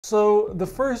So the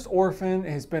first Orphan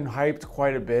has been hyped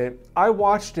quite a bit. I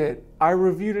watched it, I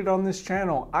reviewed it on this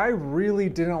channel. I really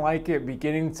didn't like it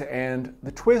beginning to end.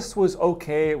 The twist was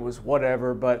okay, it was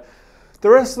whatever, but the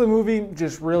rest of the movie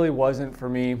just really wasn't for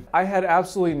me. I had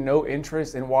absolutely no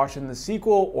interest in watching the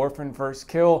sequel, Orphan First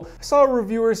Kill. I saw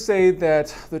reviewers say that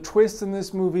the twist in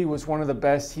this movie was one of the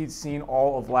best he'd seen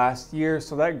all of last year,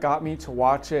 so that got me to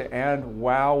watch it, and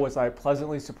wow, was I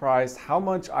pleasantly surprised how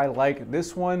much I like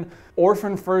this one.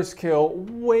 Orphan First Kill,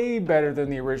 way better than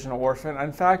the original Orphan.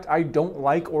 In fact, I don't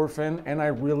like Orphan, and I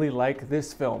really like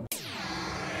this film.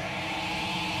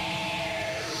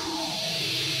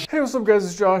 Hey, what's up guys,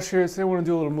 it's Josh here. Today I want to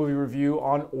do a little movie review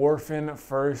on Orphan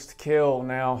First Kill.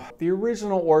 Now, the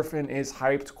original Orphan is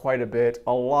hyped quite a bit.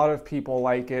 A lot of people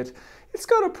like it. It's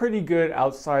got a pretty good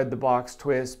outside the box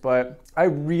twist, but I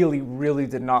really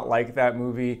did not like that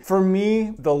movie. For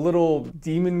me, the little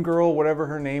demon girl, whatever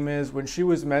her name is, when she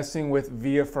was messing with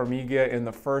Via Farmiga in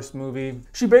the first movie,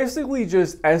 she basically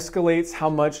just escalates how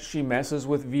much she messes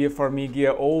with Via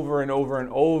Farmiga over and over and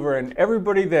over, and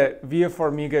everybody that Via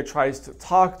Farmiga tries to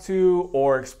talk to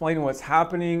or explain what's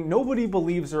happening, nobody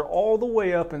believes her all the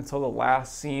way up until the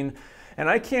last scene. And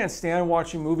I can't stand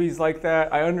watching movies like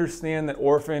that. I understand that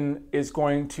Orphan is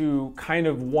going to kind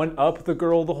of one-up the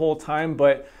girl the whole time,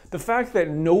 but the fact that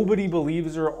nobody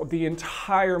believes her the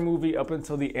entire movie up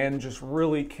until the end just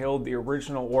really killed the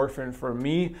original Orphan for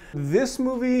me. This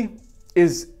movie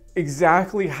is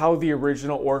exactly how the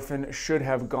original Orphan should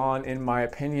have gone, in my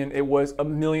opinion. It was a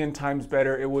million times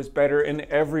better. It was better in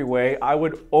every way. I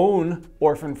would own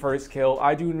Orphan First Kill.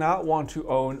 I do not want to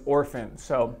own Orphan.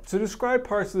 So to describe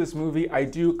parts of this movie, I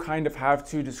do kind of have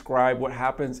to describe what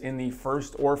happens in the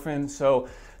first Orphan. So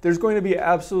there's going to be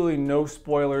absolutely no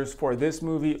spoilers for this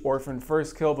movie, Orphan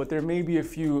First Kill, but there may be a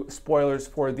few spoilers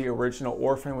for the original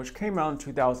Orphan, which came out in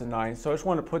 2009. So I just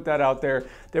want to put that out there.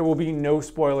 There will be no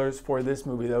spoilers for this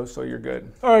movie though, so you're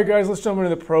good. All right guys, let's jump into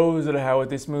the pros that I have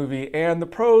with this movie. And the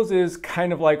pros is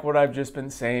kind of like what I've just been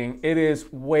saying. It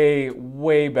is way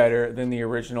better than the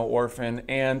original Orphan.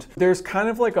 And there's kind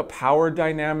of like a power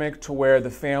dynamic to where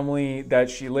the family that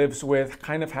she lives with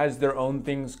kind of has their own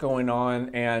things going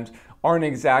on and aren't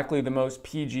exactly the most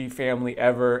PG family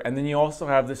ever. And then you also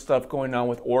have this stuff going on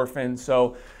with Orphan.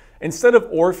 So instead of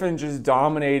Orphan just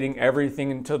dominating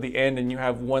everything until the end and you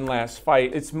have one last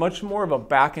fight, it's much more of a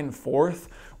back and forth,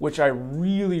 which I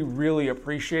really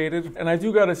appreciated. And I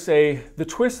do gotta say, the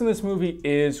twist in this movie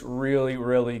is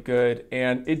really good.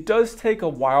 And it does take a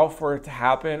while for it to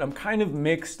happen. I'm kind of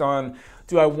mixed on,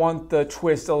 do I want the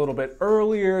twist a little bit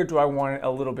earlier? Do I want it a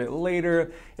little bit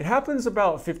later? It happens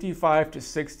about 55 to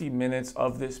 60 minutes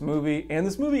of this movie, and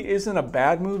this movie isn't a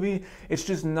bad movie. It's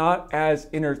just not as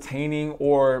entertaining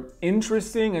or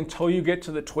interesting until you get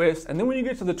to the twist. And then when you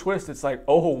get to the twist, it's like,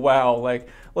 oh wow, like,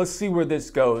 let's see where this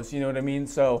goes, you know what I mean?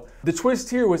 So the twist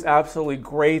here was absolutely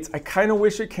great. I kind of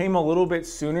wish it came a little bit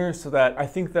sooner so that I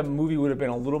think the movie would have been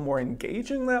a little more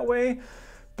engaging that way.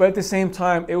 But at the same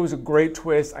time, it was a great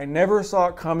twist. I never saw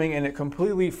it coming, and it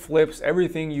completely flips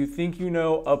everything you think you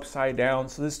know upside down.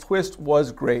 So this twist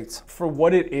was great. For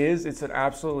what it is, it's an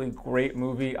absolutely great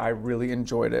movie. I really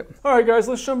enjoyed it. All right, guys,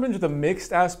 let's jump into the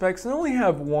mixed aspects. I only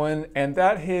have one, and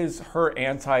that is her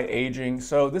anti-aging.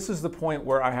 So this is the point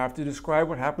where I have to describe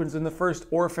what happens in the first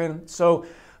Orphan. So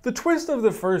the twist of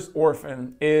the first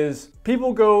Orphan is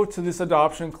people go to this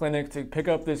adoption clinic to pick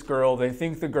up this girl. They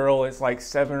think the girl is like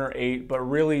 7 or 8, but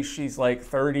really she's like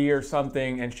 30 or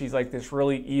something, and she's like this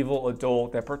really evil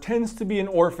adult that pretends to be an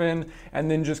orphan and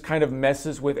then just kind of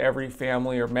messes with every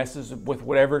family or messes with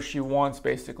whatever she wants,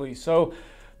 basically. So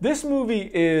this movie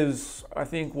is, I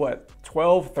think, what,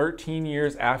 12, 13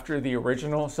 years after the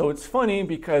original. So it's funny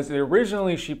because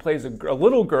originally she plays a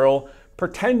little girl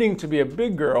pretending to be a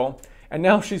big girl, and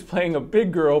now she's playing a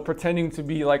big girl pretending to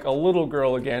be like a little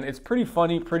girl again. It's pretty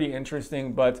funny, pretty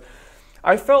interesting, but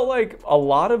I felt like a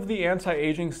lot of the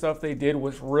anti-aging stuff they did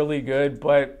was really good,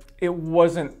 but it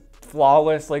wasn't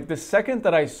flawless. Like the second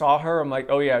that I saw her, I'm like,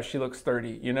 oh yeah, she looks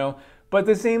 30, you know? But at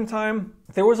the same time,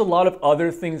 there was a lot of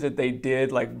other things that they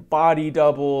did, like body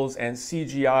doubles and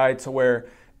CGI, to where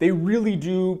they really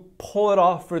do pull it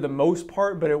off for the most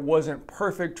part, but it wasn't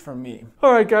perfect for me.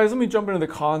 All right, guys, let me jump into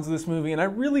the cons of this movie, and I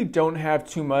really don't have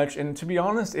too much, and to be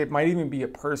honest, it might even be a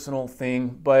personal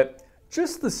thing, but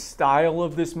just the style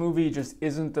of this movie just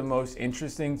isn't the most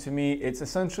interesting to me. It's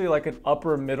essentially like an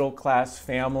upper middle class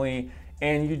family,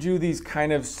 and you do these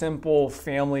kind of simple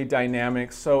family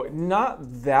dynamics, so not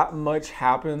that much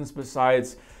happens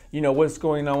besides you know, what's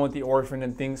going on with the orphan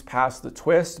and things past the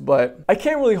twist. But I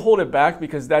can't really hold it back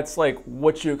because that's like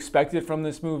what you expected from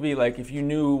this movie. Like if you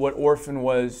knew what Orphan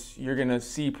was, you're gonna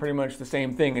see pretty much the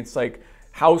same thing. It's like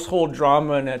household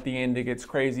drama, and at the end it gets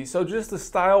crazy. So just the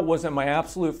style wasn't my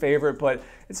absolute favorite, but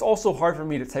it's also hard for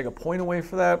me to take a point away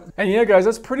for that. And yeah guys,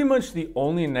 that's pretty much the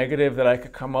only negative that I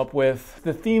could come up with.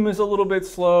 The theme is a little bit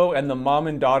slow, and the mom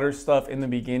and daughter stuff in the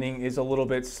beginning is a little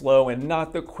bit slow and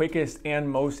not the quickest and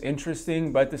most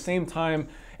interesting, but at the same time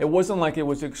it wasn't like it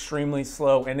was extremely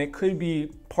slow, and it could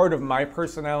be part of my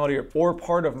personality or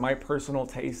part of my personal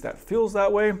taste that feels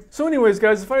that way. So anyways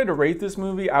guys, if I had to rate this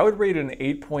movie, I would rate it an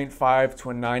 8.5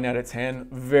 to a 9 out of 10.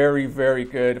 Very, very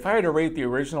good. If I had to rate the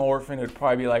original Orphan, it would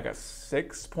probably be like a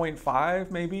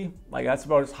 6.5 maybe. Like that's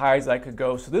about as high as I could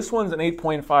go. So this one's an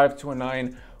 8.5 to a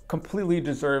 9. Completely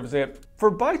deserves it. For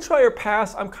buy, try, or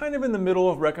pass, I'm kind of in the middle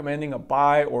of recommending a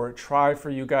buy or a try for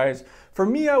you guys. For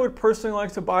me, I would personally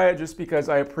like to buy it just because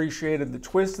I appreciated the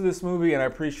twist of this movie and I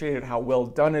appreciated how well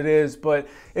done it is, but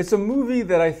it's a movie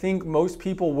that I think most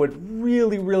people would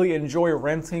really, really enjoy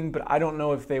renting, but I don't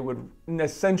know if they would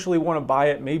essentially want to buy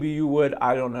it. Maybe you would,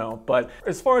 I don't know. But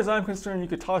as far as I'm concerned, you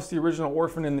could toss the original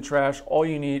Orphan in the trash. All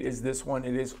you need is this one.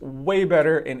 It is way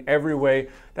better in every way.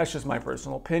 That's just my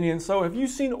personal opinion. So have you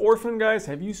seen Orphan, guys?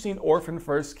 Have you seen Orphan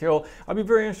First Kill? I'd be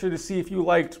very interested to see if you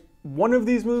liked one of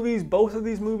these movies, both of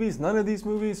these movies, none of these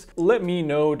movies. Let me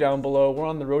know down below. We're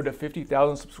on the road to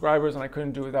 50,000 subscribers and I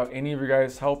couldn't do it without any of your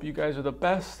guys' help. You guys are the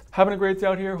best. Having a great day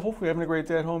out here. Hopefully having a great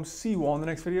day at home. See you all in the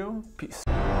next video. Peace.